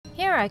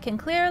Here I can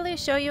clearly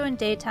show you in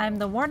daytime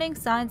the warning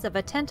signs of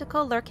a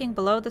tentacle lurking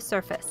below the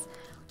surface.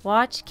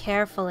 Watch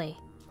carefully.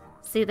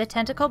 See the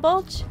tentacle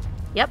bulge?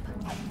 Yep,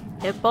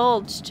 it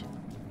bulged.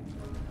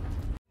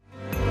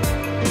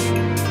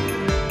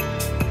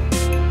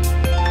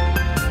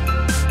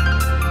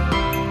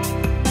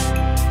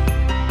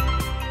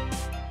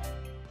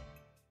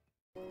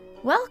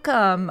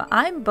 Welcome!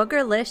 I'm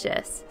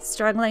Boogerlicious.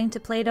 Struggling to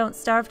play Don't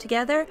Starve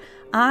together?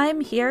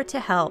 I'm here to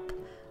help.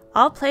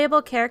 All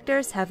playable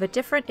characters have a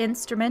different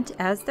instrument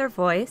as their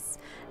voice,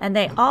 and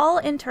they all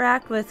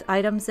interact with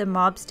items and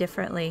mobs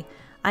differently.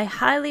 I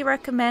highly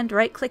recommend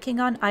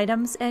right-clicking on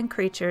items and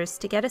creatures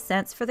to get a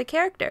sense for the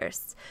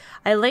characters.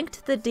 I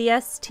linked the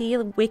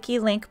DST wiki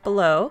link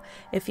below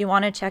if you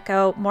want to check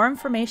out more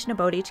information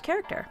about each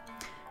character.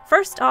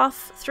 First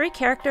off, 3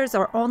 characters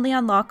are only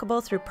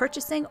unlockable through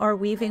purchasing or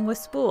weaving with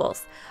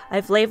spools.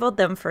 I've labeled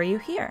them for you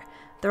here.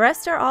 The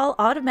rest are all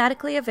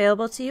automatically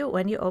available to you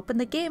when you open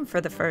the game for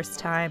the first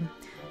time.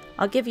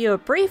 I'll give you a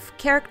brief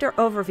character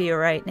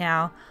overview right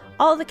now.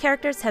 All the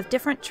characters have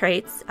different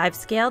traits. I've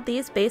scaled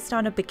these based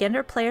on a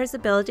beginner player's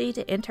ability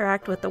to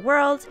interact with the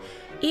world,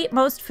 eat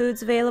most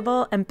foods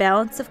available, and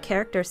balance of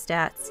character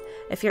stats.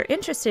 If you're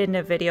interested in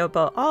a video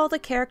about all the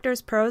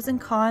characters' pros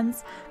and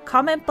cons,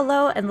 comment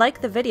below and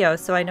like the video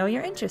so I know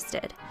you're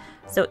interested.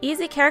 So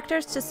easy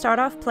characters to start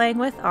off playing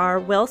with are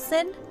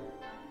Wilson,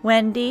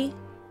 Wendy,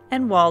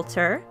 and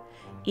Walter.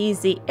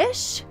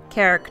 Easy-ish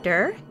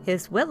character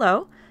is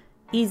Willow.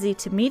 Easy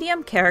to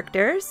medium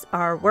characters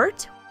are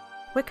Wirt,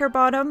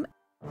 Wickerbottom,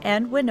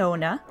 and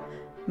Winona.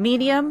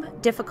 Medium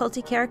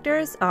difficulty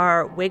characters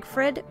are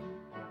Wigfrid,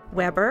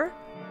 Weber,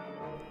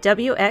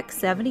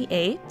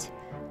 WX78,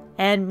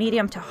 and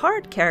medium to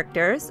hard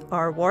characters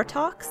are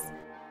Wartox,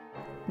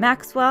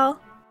 Maxwell,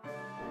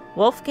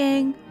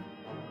 Wolfgang,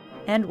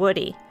 and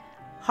Woody.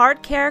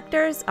 Hard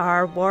characters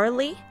are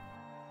Warley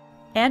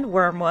and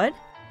Wormwood.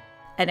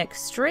 An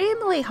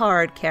extremely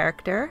hard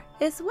character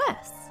is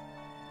Wes.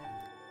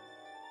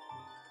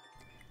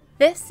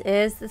 This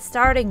is the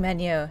starting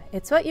menu.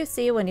 It's what you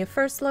see when you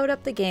first load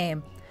up the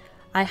game.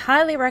 I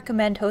highly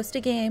recommend host a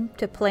game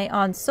to play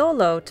on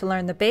solo to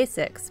learn the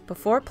basics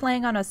before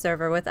playing on a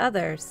server with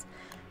others.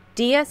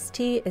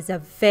 DST is a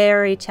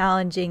very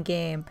challenging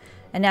game,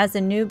 and as a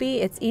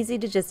newbie it's easy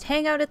to just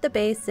hang out at the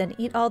base and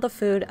eat all the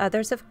food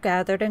others have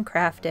gathered and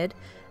crafted,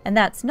 and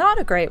that's not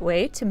a great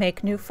way to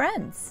make new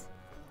friends.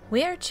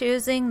 We are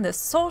choosing the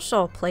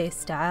social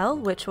playstyle,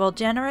 which will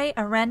generate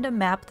a random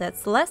map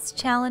that's less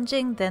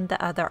challenging than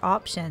the other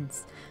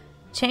options.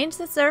 Change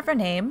the server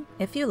name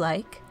if you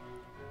like.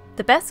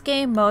 The best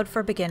game mode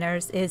for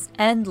beginners is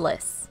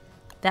Endless.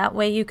 That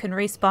way you can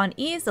respawn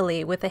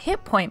easily with a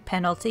hit point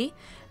penalty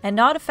and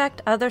not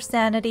affect other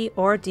sanity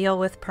or deal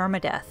with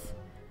permadeath.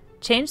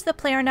 Change the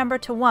player number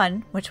to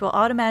 1, which will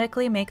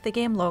automatically make the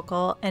game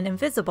local and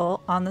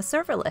invisible on the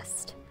server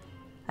list.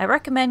 I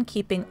recommend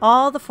keeping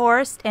all the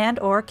forest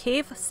and/or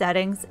cave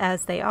settings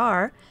as they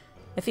are.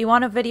 If you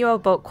want a video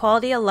about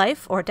quality of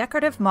life or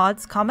decorative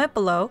mods, comment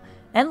below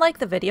and like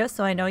the video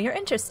so I know you're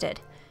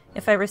interested.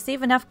 If I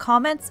receive enough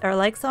comments or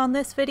likes on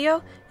this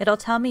video, it'll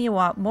tell me you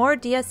want more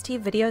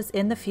DST videos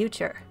in the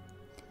future.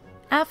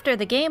 After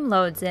the game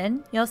loads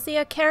in, you'll see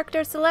a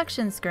character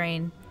selection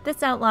screen.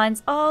 This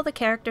outlines all the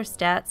character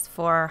stats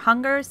for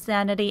hunger,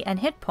 sanity, and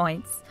hit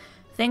points,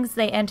 things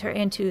they enter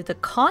into the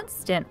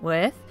constant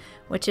with,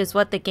 which is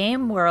what the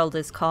game world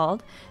is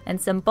called,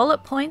 and some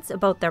bullet points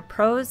about their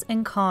pros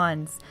and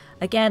cons.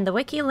 Again, the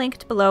wiki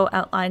linked below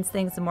outlines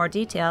things in more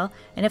detail,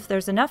 and if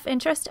there's enough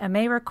interest, I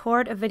may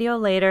record a video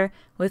later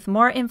with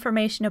more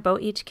information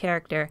about each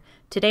character.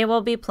 Today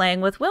we'll be playing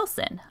with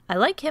Wilson. I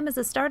like him as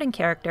a starting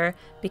character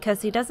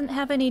because he doesn't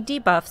have any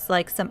debuffs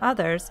like some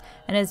others,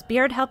 and his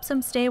beard helps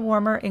him stay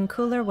warmer in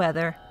cooler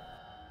weather.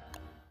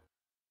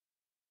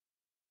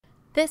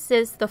 This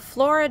is the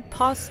Florid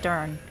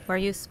Postern, where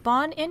you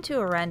spawn into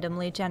a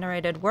randomly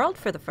generated world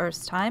for the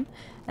first time,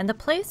 and the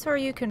place where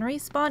you can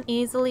respawn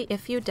easily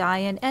if you die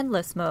in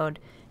Endless mode.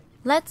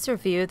 Let's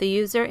review the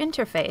user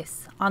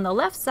interface. On the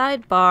left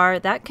side bar,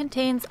 that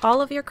contains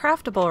all of your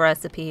craftable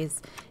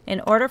recipes. In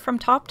order from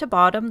top to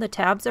bottom, the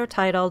tabs are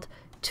titled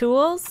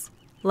Tools,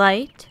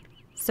 Light,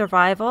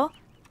 Survival,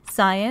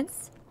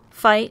 Science,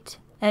 Fight,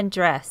 and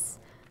Dress.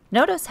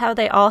 Notice how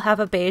they all have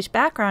a beige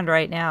background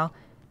right now.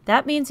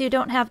 That means you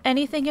don't have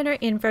anything in your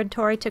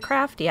inventory to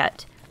craft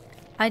yet.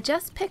 I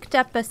just picked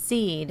up a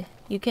seed.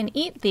 You can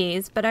eat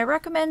these, but I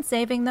recommend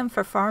saving them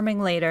for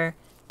farming later.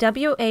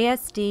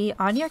 WASD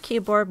on your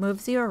keyboard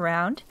moves you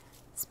around.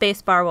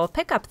 Spacebar will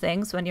pick up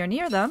things when you're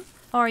near them,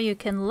 or you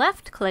can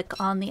left-click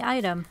on the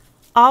item.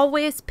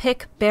 Always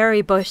pick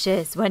berry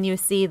bushes when you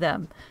see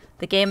them.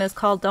 The game is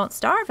called Don't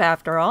Starve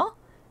after all.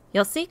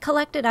 You'll see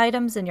collected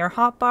items in your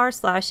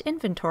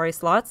hotbar/inventory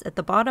slots at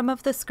the bottom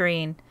of the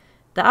screen.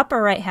 The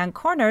upper right-hand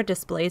corner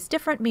displays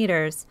different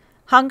meters: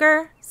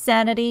 hunger,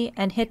 sanity,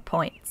 and hit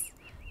points.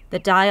 The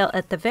dial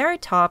at the very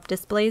top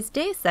displays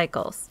day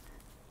cycles: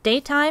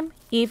 daytime,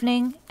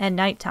 evening, and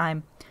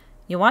nighttime.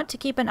 You want to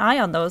keep an eye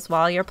on those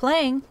while you're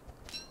playing.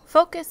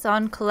 Focus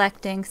on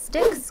collecting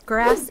sticks,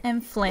 grass,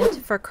 and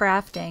flint for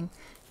crafting.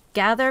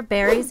 Gather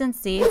berries and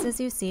seeds as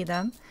you see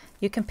them.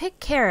 You can pick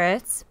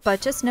carrots,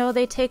 but just know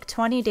they take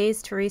 20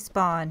 days to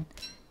respawn.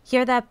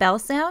 Hear that bell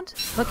sound?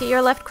 Look at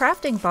your left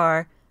crafting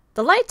bar.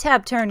 The light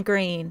tab turned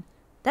green.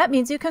 That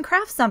means you can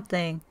craft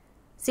something.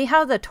 See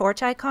how the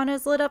torch icon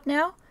is lit up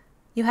now?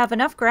 You have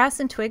enough grass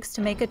and twigs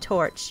to make a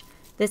torch.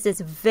 This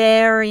is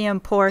very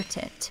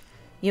important.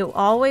 You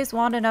always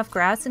want enough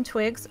grass and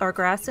twigs or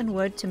grass and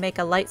wood to make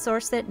a light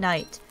source at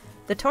night.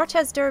 The torch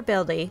has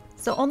durability,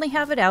 so only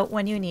have it out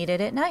when you need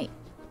it at night.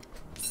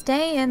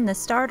 Stay in the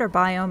starter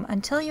biome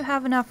until you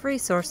have enough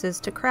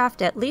resources to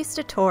craft at least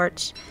a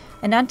torch,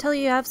 and until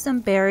you have some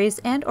berries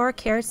and or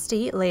carrots to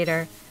eat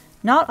later.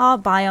 Not all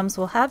biomes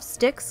will have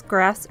sticks,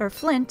 grass, or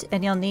flint,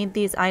 and you'll need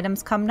these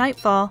items come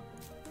nightfall.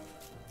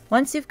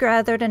 Once you've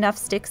gathered enough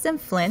sticks and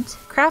flint,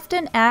 craft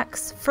an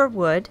axe for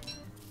wood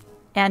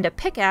and a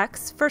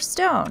pickaxe for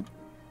stone.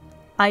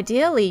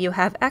 Ideally, you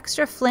have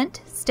extra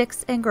flint,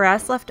 sticks, and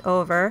grass left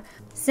over,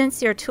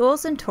 since your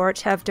tools and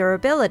torch have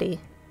durability.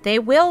 They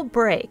will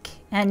break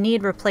and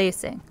need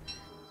replacing.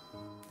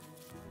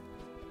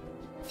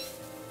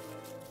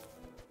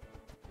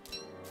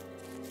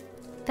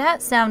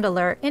 That sound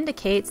alert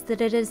indicates that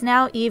it is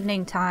now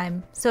evening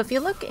time, so if you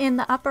look in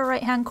the upper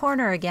right hand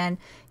corner again,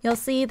 you'll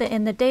see that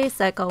in the day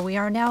cycle we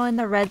are now in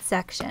the red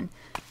section.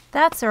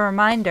 That's a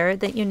reminder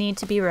that you need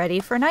to be ready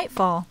for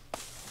nightfall.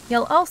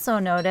 You'll also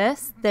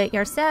notice that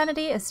your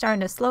sanity is starting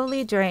to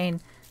slowly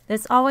drain.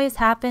 This always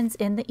happens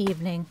in the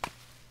evening.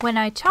 When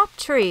I chop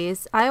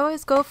trees, I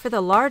always go for the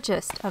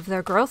largest of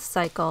their growth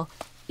cycle.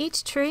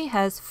 Each tree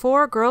has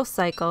 4 growth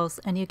cycles,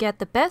 and you get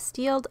the best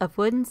yield of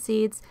wooden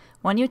seeds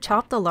when you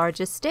chop the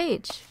largest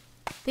stage.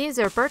 These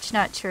are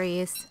birchnut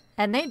trees,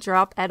 and they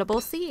drop edible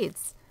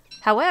seeds.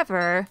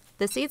 However,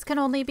 the seeds can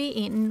only be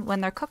eaten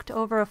when they're cooked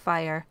over a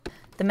fire.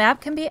 The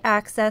map can be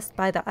accessed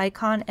by the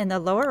icon in the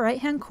lower right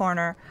hand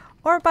corner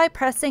or by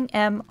pressing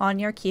M on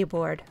your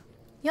keyboard.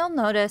 You'll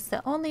notice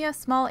that only a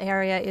small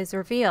area is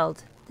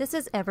revealed. This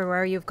is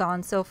everywhere you've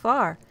gone so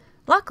far.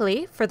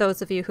 Luckily, for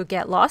those of you who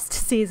get lost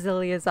as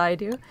easily as I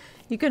do,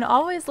 you can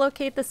always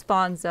locate the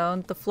spawn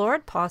zone, the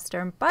florid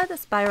postern, by the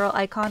spiral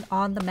icon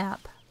on the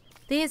map.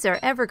 These are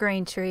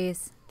evergreen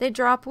trees. They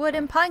drop wood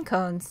and pine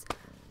cones.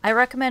 I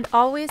recommend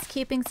always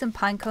keeping some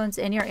pine cones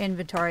in your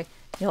inventory.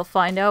 You'll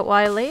find out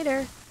why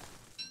later.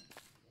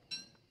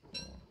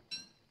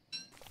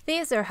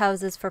 These are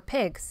houses for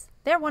pigs.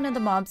 They're one of the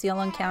mobs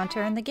you'll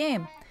encounter in the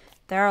game.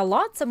 There are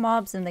lots of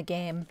mobs in the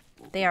game.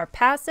 They are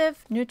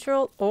passive,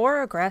 neutral,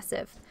 or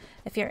aggressive.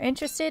 If you're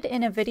interested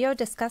in a video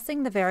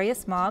discussing the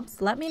various mobs,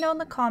 let me know in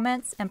the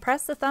comments and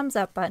press the thumbs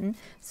up button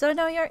so I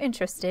know you're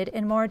interested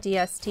in more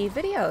DST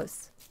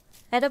videos.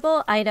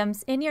 Edible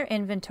items in your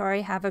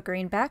inventory have a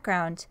green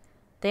background.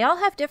 They all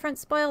have different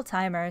spoil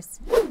timers.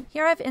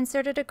 Here I've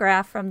inserted a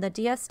graph from the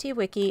DST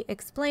wiki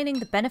explaining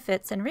the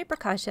benefits and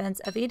repercussions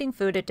of eating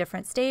food at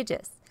different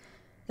stages.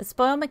 The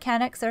spoil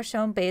mechanics are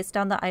shown based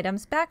on the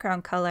item's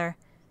background color.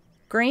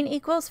 Green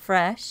equals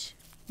fresh,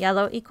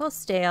 yellow equals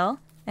stale,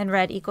 and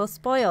red equals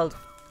spoiled.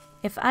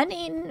 If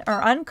uneaten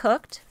or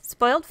uncooked,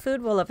 spoiled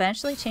food will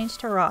eventually change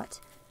to rot.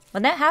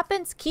 When that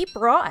happens, keep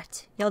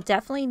rot. You'll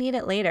definitely need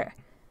it later.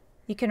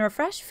 You can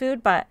refresh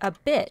food by a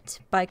bit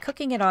by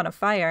cooking it on a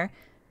fire.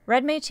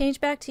 Red may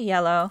change back to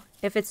yellow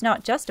if it's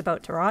not just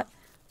about to rot,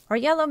 or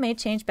yellow may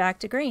change back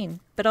to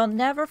green, but it'll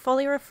never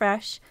fully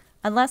refresh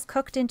unless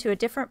cooked into a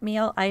different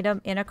meal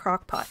item in a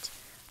crock pot.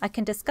 I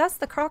can discuss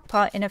the crock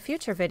pot in a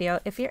future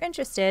video. If you're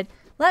interested,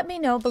 let me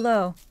know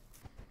below.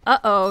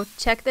 Uh-oh,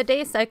 check the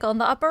day cycle in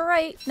the upper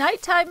right.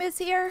 Nighttime is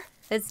here.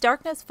 As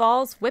darkness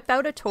falls, whip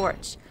out a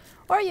torch.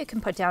 Or you can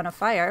put down a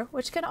fire,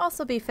 which can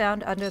also be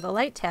found under the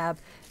light tab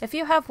if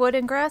you have wood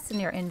and grass in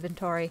your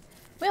inventory.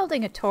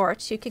 Wielding a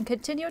torch, you can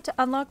continue to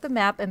unlock the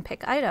map and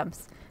pick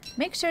items.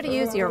 Make sure to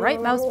use your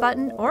right mouse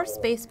button or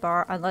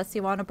spacebar unless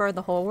you want to burn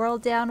the whole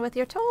world down with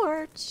your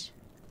torch.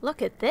 Look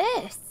at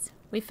this!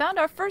 We found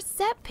our first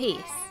set piece!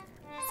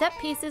 Set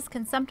pieces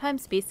can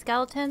sometimes be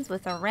skeletons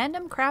with a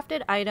random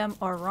crafted item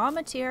or raw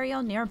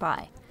material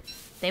nearby.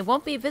 They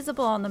won't be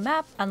visible on the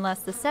map unless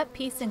the set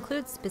piece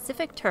includes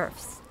specific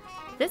turfs.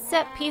 This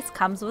set piece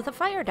comes with a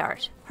fire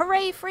dart.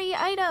 Hooray, free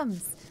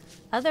items!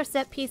 Other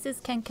set pieces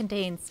can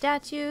contain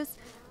statues,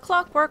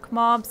 clockwork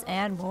mobs,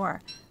 and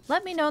more.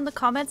 Let me know in the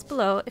comments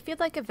below if you'd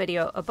like a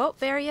video about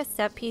various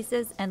set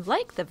pieces and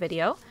like the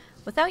video.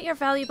 Without your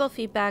valuable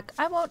feedback,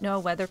 I won't know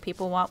whether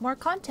people want more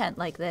content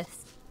like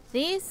this.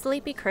 These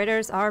sleepy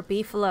critters are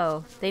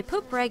beefalo. They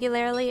poop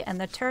regularly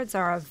and the turds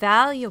are a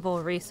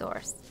valuable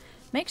resource.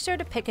 Make sure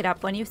to pick it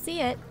up when you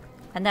see it.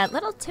 And that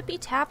little tippy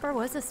tapper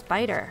was a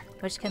spider,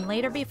 which can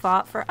later be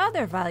fought for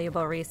other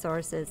valuable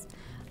resources.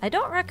 I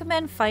don't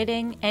recommend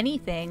fighting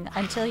anything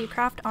until you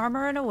craft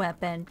armor and a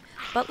weapon,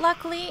 but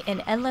luckily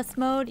in endless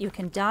mode you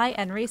can die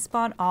and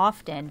respawn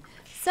often,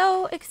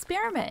 so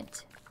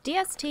experiment.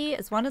 DST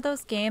is one of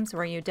those games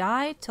where you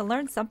die to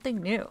learn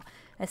something new,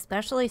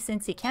 especially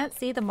since you can't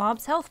see the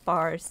mob's health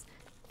bars.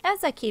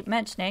 As I keep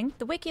mentioning,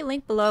 the wiki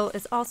link below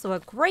is also a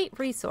great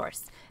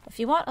resource if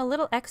you want a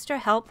little extra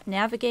help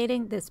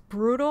navigating this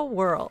brutal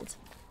world.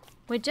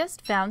 We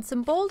just found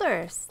some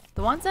boulders.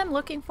 The ones I'm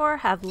looking for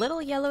have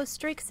little yellow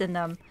streaks in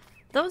them.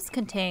 Those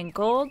contain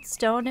gold,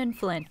 stone, and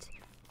flint.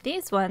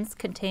 These ones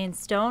contain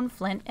stone,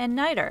 flint, and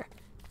niter.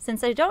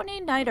 Since I don't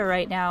need niter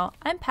right now,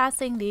 I'm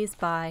passing these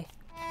by.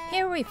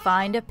 Here we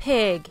find a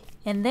pig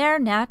in their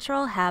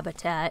natural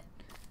habitat.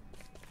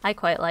 I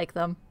quite like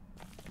them.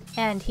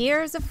 And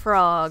here's a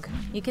frog.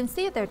 You can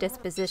see their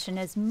disposition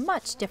is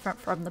much different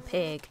from the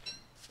pig.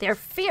 They're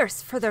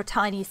fierce for their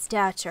tiny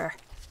stature.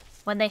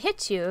 When they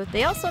hit you,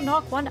 they also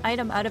knock one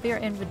item out of your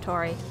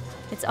inventory.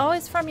 It's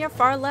always from your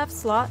far left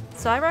slot,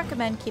 so I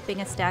recommend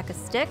keeping a stack of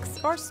sticks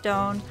or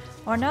stone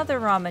or another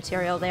raw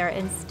material there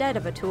instead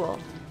of a tool.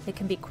 It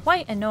can be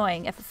quite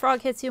annoying if a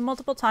frog hits you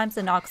multiple times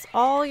and knocks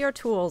all your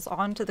tools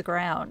onto the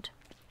ground.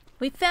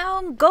 We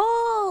found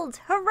gold!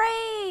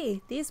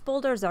 Hooray! These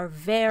boulders are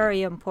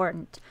very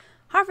important.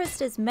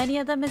 Harvest as many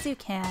of them as you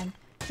can.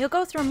 You'll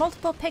go through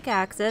multiple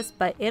pickaxes,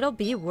 but it'll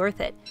be worth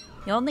it.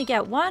 You only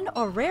get 1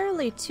 or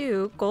rarely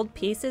 2 gold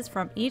pieces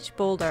from each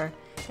boulder.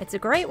 It's a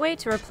great way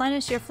to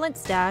replenish your flint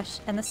stash,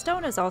 and the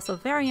stone is also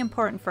very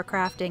important for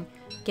crafting.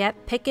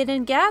 Get picking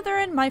and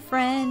gathering, my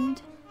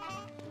friend!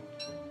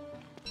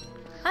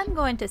 I'm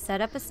going to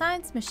set up a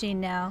science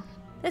machine now.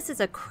 This is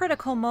a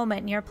critical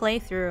moment in your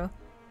playthrough.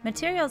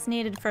 Materials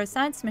needed for a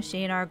science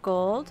machine are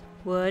gold,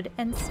 wood,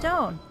 and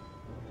stone.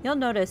 You'll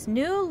notice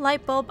new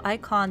light bulb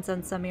icons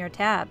on some of your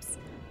tabs.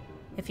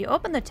 If you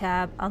open the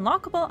tab,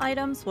 unlockable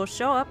items will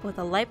show up with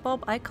a light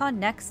bulb icon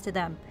next to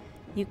them.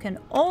 You can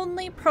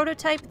only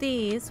prototype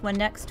these when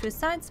next to a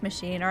science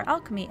machine or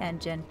alchemy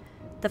engine.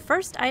 The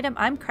first item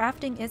I'm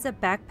crafting is a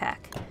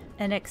backpack,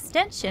 an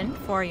extension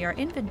for your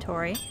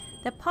inventory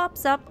that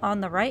pops up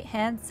on the right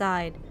hand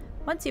side.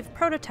 Once you've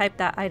prototyped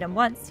that item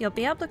once, you'll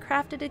be able to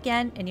craft it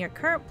again in your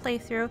current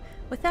playthrough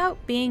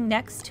without being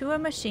next to a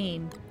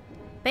machine.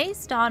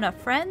 Based on a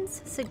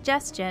friend's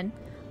suggestion,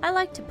 I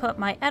like to put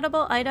my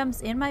edible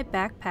items in my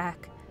backpack.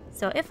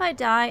 So if I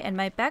die and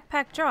my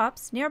backpack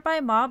drops,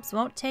 nearby mobs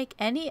won't take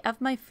any of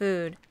my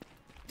food.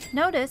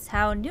 Notice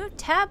how new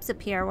tabs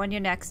appear when you're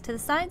next to the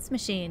science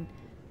machine.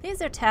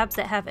 These are tabs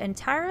that have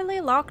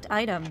entirely locked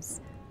items.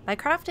 By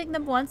crafting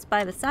them once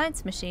by the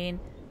science machine,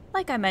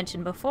 like I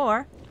mentioned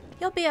before,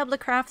 you'll be able to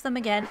craft them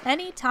again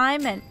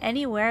anytime and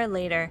anywhere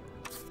later.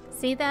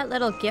 See that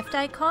little gift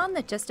icon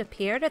that just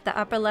appeared at the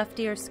upper left of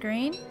your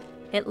screen?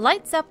 It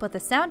lights up with a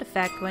sound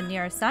effect when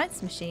near a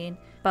science machine,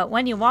 but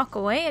when you walk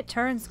away it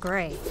turns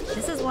gray.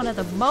 This is one of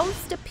the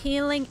most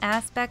appealing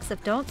aspects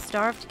of Don't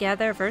Starve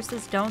Together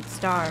versus Don't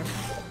Starve.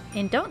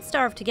 In Don't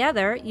Starve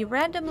Together, you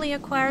randomly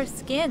acquire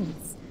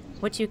skins,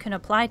 which you can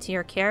apply to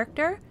your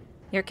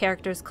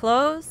character's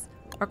clothes,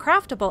 or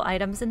craftable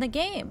items in the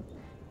game.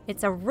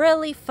 It's a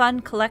really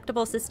fun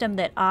collectible system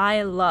that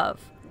I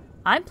love.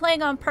 I'm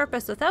playing on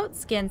purpose without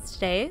skins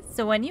today,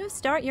 so when you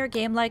start your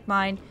game like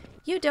mine,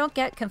 you don't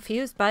get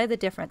confused by the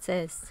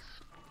differences.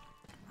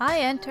 I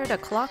entered a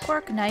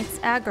Clockwork Knight's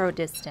aggro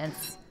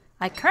distance.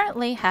 I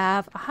currently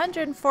have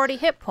 140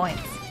 hit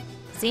points.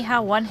 See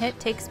how one hit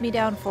takes me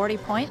down 40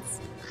 points?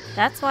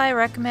 That's why I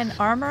recommend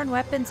armor and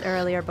weapons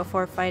earlier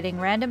before fighting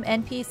random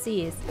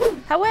NPCs.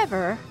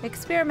 However,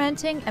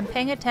 experimenting and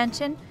paying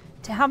attention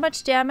to how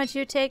much damage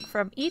you take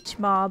from each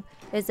mob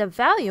is a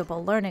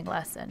valuable learning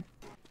lesson.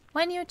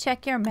 When you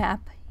check your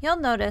map, you'll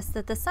notice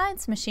that the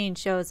science machine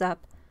shows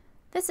up.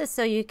 This is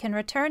so you can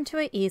return to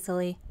it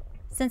easily.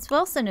 Since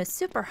Wilson is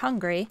super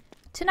hungry,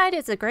 tonight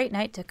is a great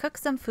night to cook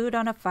some food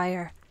on a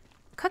fire.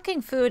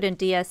 Cooking food in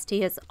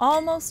DST is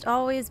almost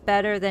always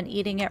better than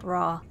eating it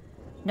raw.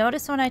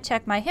 Notice when I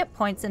check my hit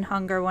points and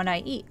hunger when I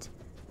eat.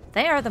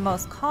 They are the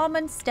most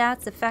common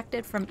stats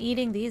affected from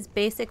eating these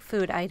basic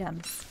food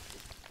items.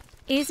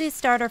 Easy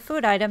starter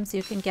food items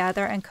you can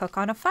gather and cook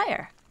on a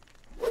fire.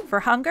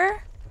 For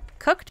hunger,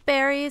 cooked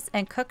berries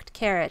and cooked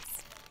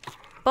carrots.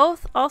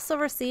 Both also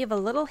receive a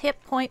little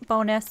hit point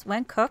bonus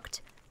when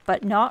cooked,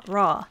 but not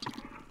raw.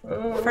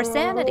 For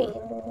sanity,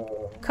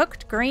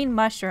 cooked green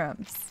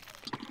mushrooms.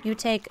 You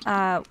take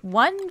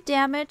 1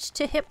 damage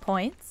to hit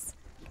points,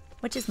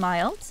 which is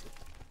mild,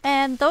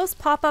 and those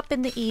pop up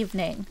in the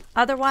evening.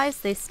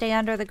 Otherwise, they stay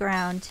under the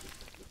ground.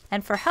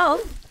 And for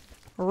health,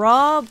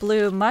 raw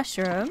blue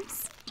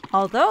mushrooms.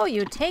 Although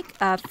you take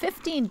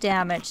 15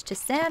 damage to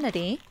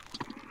sanity,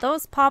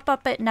 those pop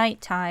up at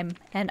nighttime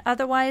and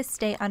otherwise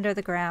stay under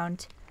the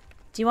ground.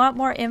 Do you want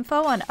more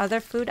info on other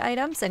food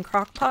items and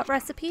crockpot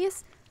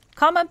recipes?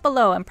 Comment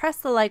below and press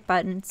the like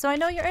button so I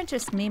know you're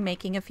interested in me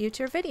making a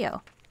future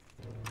video.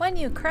 When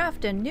you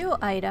craft a new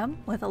item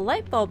with a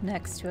light bulb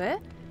next to it,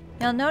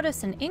 you'll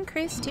notice an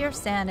increase to your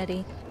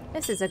sanity.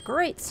 This is a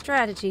great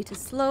strategy to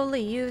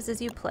slowly use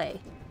as you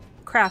play.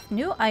 Craft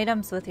new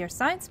items with your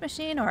science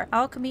machine or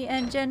alchemy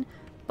engine,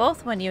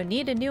 both when you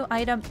need a new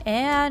item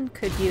and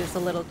could use a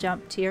little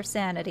jump to your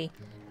sanity.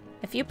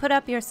 If you put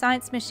up your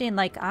science machine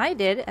like I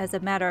did as a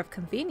matter of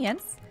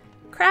convenience,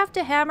 craft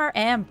a hammer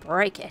and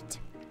break it.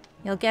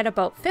 You'll get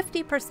about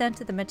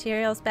 50% of the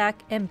materials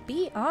back and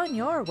be on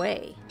your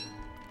way.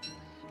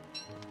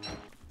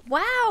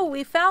 Wow,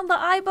 we found the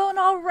eye bone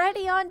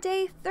already on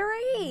day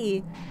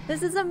 3!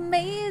 This is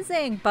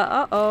amazing! But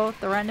uh-oh,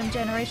 the random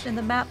generation of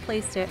the map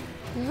placed it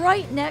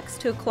right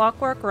next to a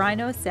clockwork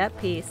rhino set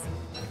piece.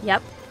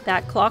 Yep,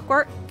 that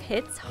clockwork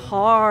hits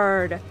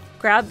hard.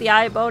 Grab the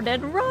eye bone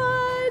and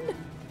run!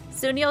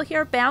 Soon you'll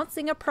hear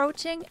bouncing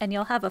approaching and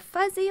you'll have a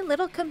fuzzy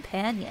little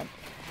companion.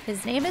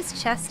 His name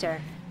is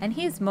Chester, and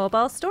he's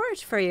mobile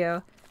storage for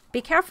you.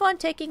 Be careful on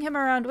taking him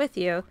around with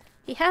you.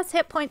 He has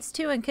hit points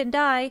too and can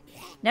die.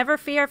 Never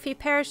fear if he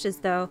perishes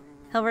though.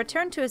 He'll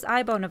return to his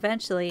eye bone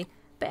eventually,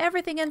 but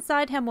everything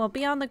inside him will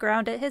be on the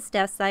ground at his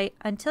death site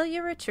until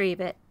you retrieve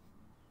it.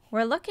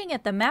 We're looking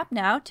at the map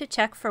now to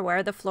check for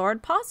where the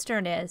florid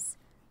postern is.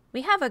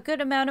 We have a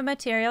good amount of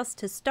materials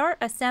to start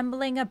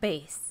assembling a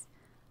base.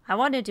 I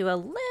want to do a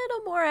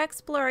little more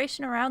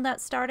exploration around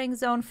that starting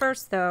zone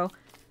first though.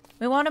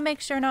 We want to make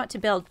sure not to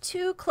build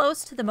too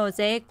close to the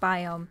mosaic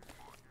biome.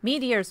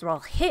 Meteors will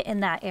hit in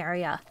that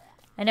area.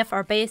 And if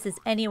our base is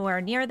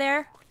anywhere near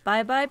there,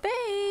 bye-bye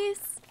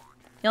base!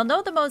 You'll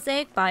know the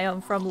mosaic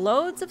biome from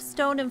loads of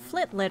stone and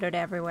flint littered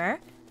everywhere,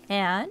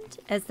 and,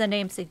 as the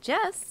name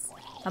suggests,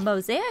 a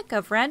mosaic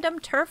of random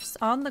turfs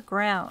on the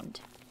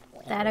ground.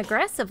 That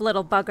aggressive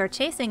little bugger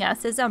chasing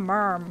us is a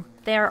merm.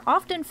 They are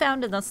often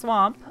found in the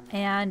swamp,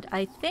 and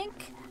I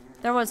think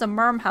there was a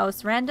merm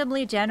house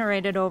randomly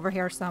generated over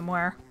here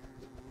somewhere.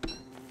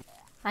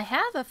 I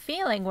have a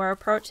feeling we're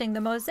approaching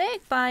the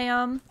mosaic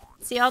biome.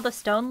 See all the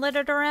stone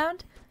littered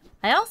around?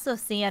 I also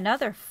see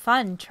another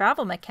fun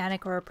travel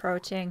mechanic we're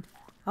approaching.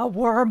 A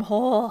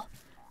wormhole!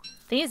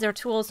 These are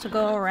tools to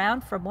go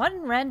around from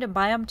one random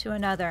biome to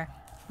another.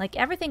 Like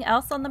everything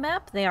else on the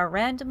map, they are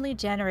randomly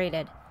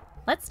generated.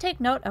 Let's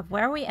take note of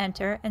where we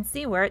enter and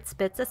see where it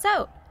spits us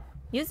out.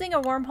 Using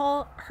a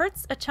wormhole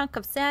hurts a chunk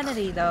of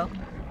sanity though.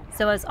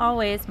 So as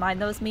always, mind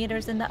those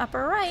meters in the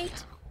upper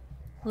right.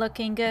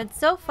 Looking good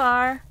so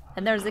far.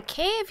 And there's a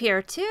cave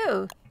here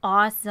too.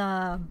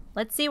 Awesome.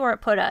 Let's see where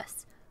it put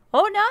us.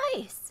 Oh,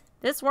 nice.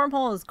 This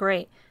wormhole is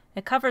great.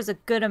 It covers a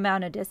good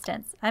amount of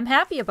distance. I'm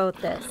happy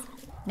about this.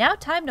 Now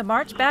time to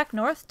march back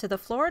north to the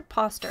florid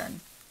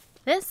postern.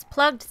 This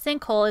plugged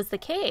sinkhole is the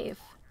cave.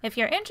 If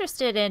you're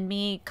interested in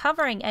me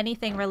covering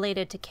anything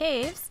related to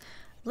caves,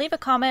 leave a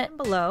comment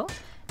below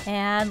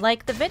and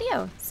like the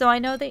video so I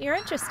know that you're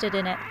interested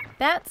in it.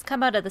 Bats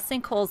come out of the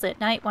sinkholes at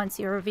night once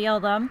you reveal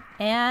them,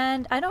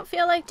 and I don't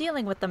feel like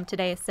dealing with them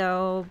today,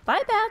 so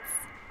bye bats!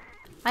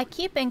 I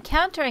keep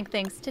encountering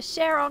things to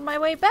share on my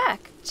way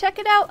back. Check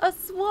it out, a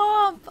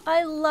swamp!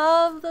 I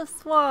love the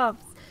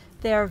swamps.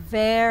 They're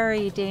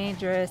very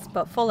dangerous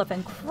but full of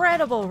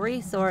incredible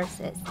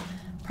resources.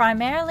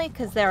 Primarily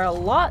because there are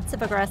lots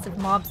of aggressive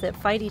mobs that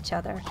fight each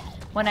other.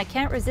 When I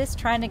can't resist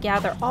trying to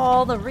gather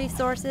all the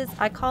resources,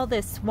 I call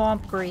this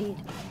swamp greed.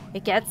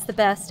 It gets the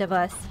best of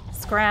us,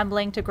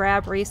 scrambling to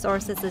grab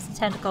resources as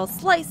tentacles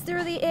slice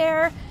through the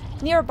air,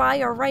 nearby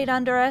or right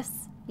under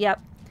us.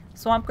 Yep,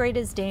 swamp greed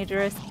is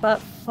dangerous,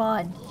 but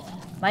fun.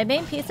 My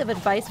main piece of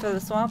advice for the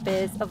swamp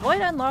is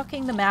avoid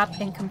unlocking the map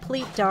in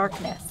complete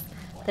darkness.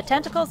 The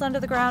tentacles under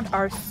the ground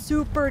are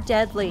super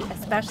deadly,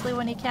 especially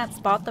when you can't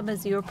spot them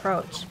as you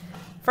approach.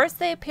 First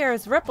they appear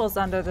as ripples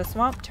under the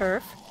swamp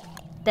turf.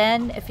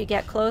 Then, if you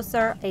get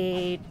closer,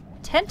 a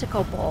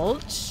tentacle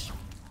bulge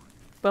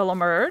will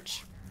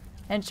emerge.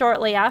 And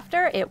shortly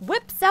after, it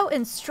whips out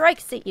and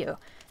strikes at you.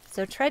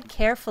 So tread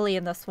carefully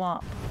in the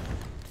swamp.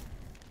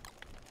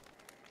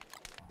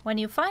 When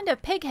you find a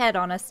pig head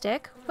on a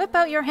stick, whip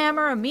out your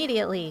hammer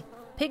immediately.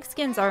 Pig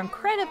skins are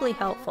incredibly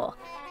helpful,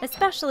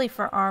 especially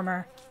for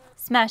armor.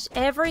 Smash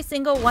every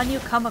single one you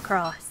come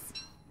across.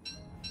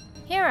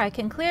 Here I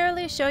can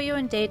clearly show you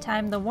in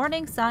daytime the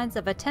warning signs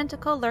of a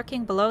tentacle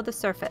lurking below the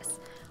surface.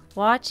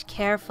 Watch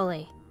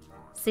carefully.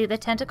 See the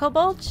tentacle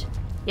bulge?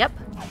 Yep,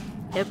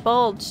 it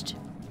bulged.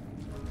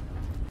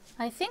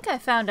 I think I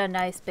found a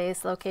nice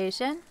base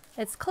location.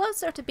 It's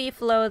closer to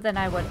Beefalo than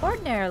I would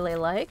ordinarily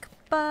like,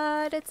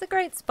 but it's a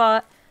great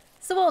spot,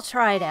 so we'll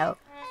try it out.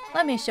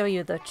 Let me show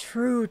you the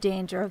true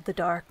danger of the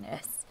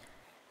darkness.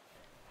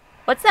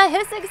 What's that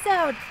hissing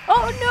sound?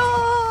 Oh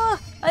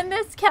no! I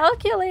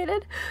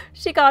miscalculated.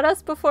 She got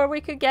us before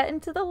we could get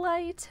into the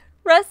light.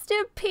 Rest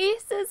in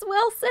pieces,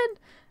 Wilson.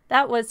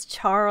 That was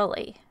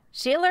Charlie.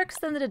 She lurks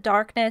in the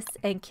darkness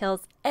and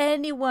kills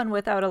anyone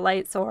without a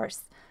light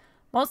source.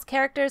 Most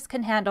characters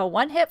can handle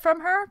one hit from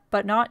her,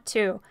 but not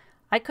two.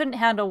 I couldn't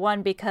handle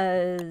one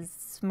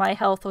because my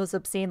health was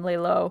obscenely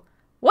low.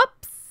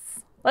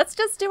 Whoops! Let's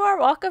just do our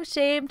walk of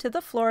shame to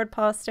the florid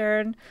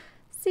postern.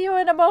 See you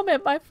in a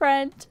moment, my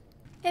friend.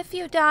 If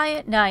you die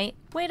at night,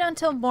 wait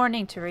until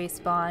morning to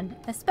respawn,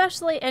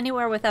 especially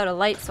anywhere without a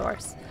light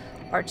source,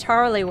 or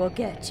Charlie will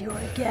get you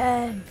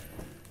again.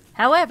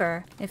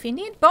 However, if you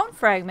need bone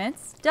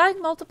fragments,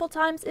 dying multiple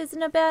times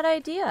isn't a bad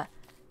idea.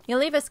 You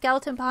leave a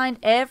skeleton behind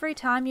every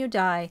time you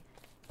die.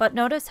 But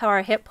notice how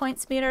our hit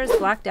points meter is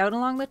blacked out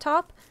along the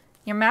top?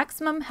 Your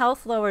maximum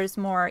health lowers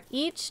more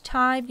each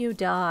time you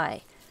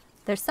die.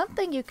 There's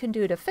something you can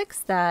do to fix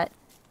that.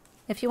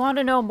 If you want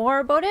to know more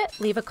about it,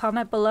 leave a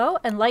comment below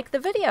and like the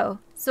video,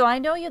 so I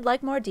know you'd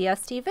like more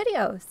DST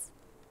videos.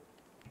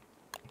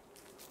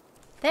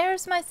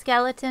 There's my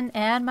skeleton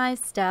and my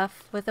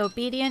stuff, with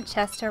obedient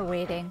Chester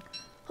waiting.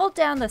 Hold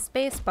down the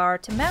space bar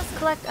to mass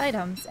collect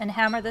items and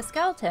hammer the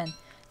skeleton,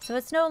 so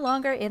it's no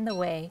longer in the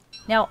way.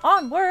 Now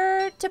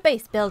onward to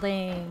base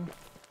building!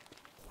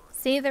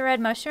 See the red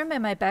mushroom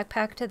in my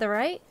backpack to the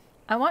right?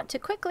 I want to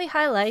quickly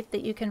highlight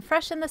that you can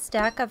freshen the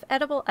stack of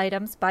edible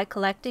items by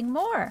collecting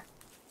more.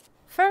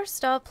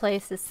 First, I'll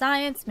place the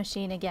science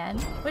machine again,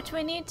 which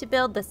we need to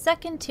build the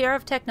second tier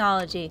of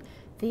technology,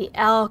 the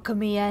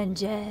alchemy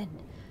engine.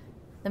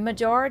 The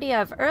majority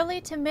of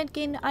early to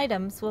mid-game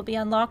items will be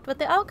unlocked with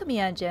the alchemy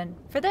engine.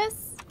 For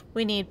this,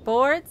 we need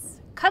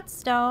boards, cut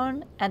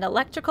stone, and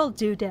electrical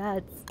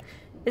doodads.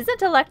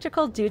 Isn't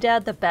electrical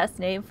doodad the best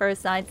name for a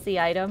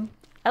sciencey item?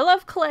 I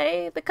love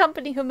Clay, the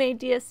company who made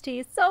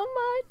DST, so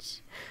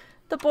much.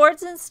 The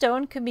boards and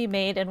stone can be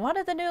made in one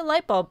of the new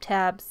light bulb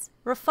tabs,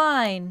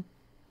 Refine.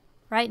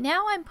 Right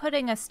now I'm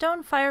putting a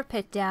stone fire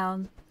pit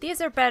down. These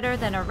are better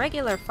than a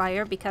regular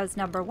fire because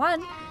number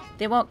one,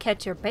 they won't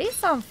catch your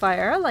base on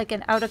fire like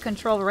an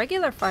out-of-control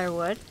regular fire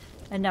would.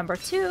 And number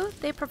two,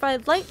 they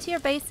provide light to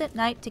your base at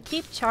night to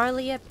keep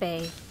Charlie at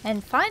bay.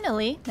 And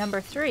finally, number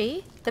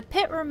three, the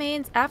pit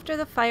remains after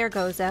the fire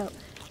goes out,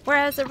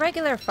 whereas a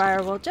regular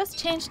fire will just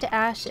change to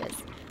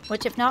ashes,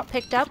 which if not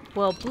picked up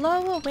will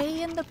blow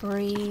away in the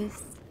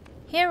breeze.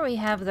 Here we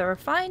have the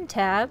Refine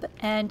tab,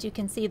 and you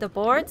can see the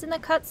boards and the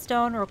cut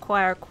stone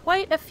require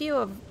quite a few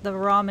of the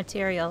raw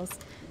materials.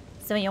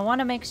 So you want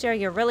to make sure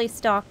you're really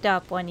stocked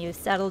up when you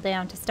settle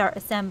down to start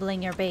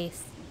assembling your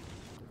base.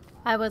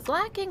 I was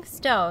lacking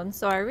stone,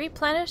 so I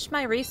replenished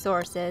my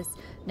resources.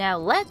 Now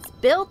let's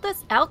build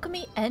this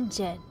alchemy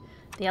engine.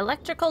 The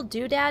electrical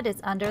doodad is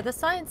under the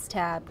science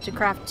tab. To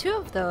craft 2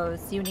 of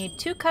those, you need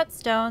 2 cut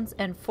stones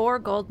and 4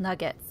 gold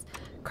nuggets.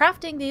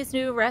 Crafting these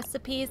new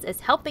recipes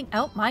is helping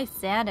out my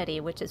sanity,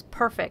 which is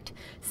perfect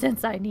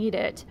since I need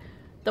it.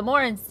 The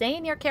more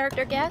insane your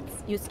character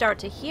gets, you start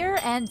to hear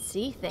and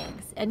see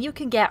things, and you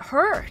can get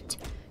hurt.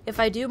 If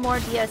I do more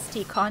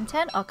DST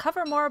content, I'll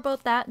cover more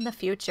about that in the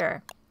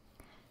future.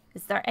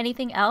 Is there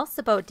anything else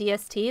about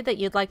DST that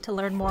you'd like to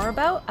learn more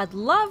about? I'd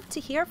love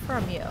to hear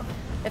from you.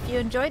 If you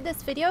enjoyed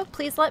this video,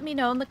 please let me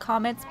know in the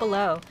comments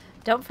below.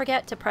 Don't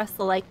forget to press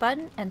the like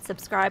button and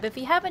subscribe if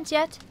you haven't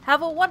yet.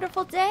 Have a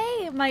wonderful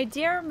day, my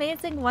dear,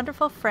 amazing,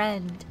 wonderful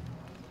friend.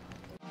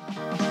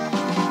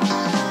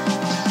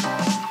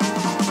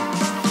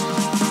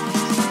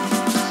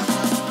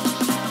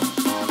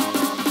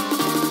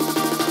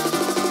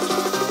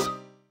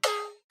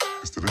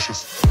 It's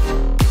delicious.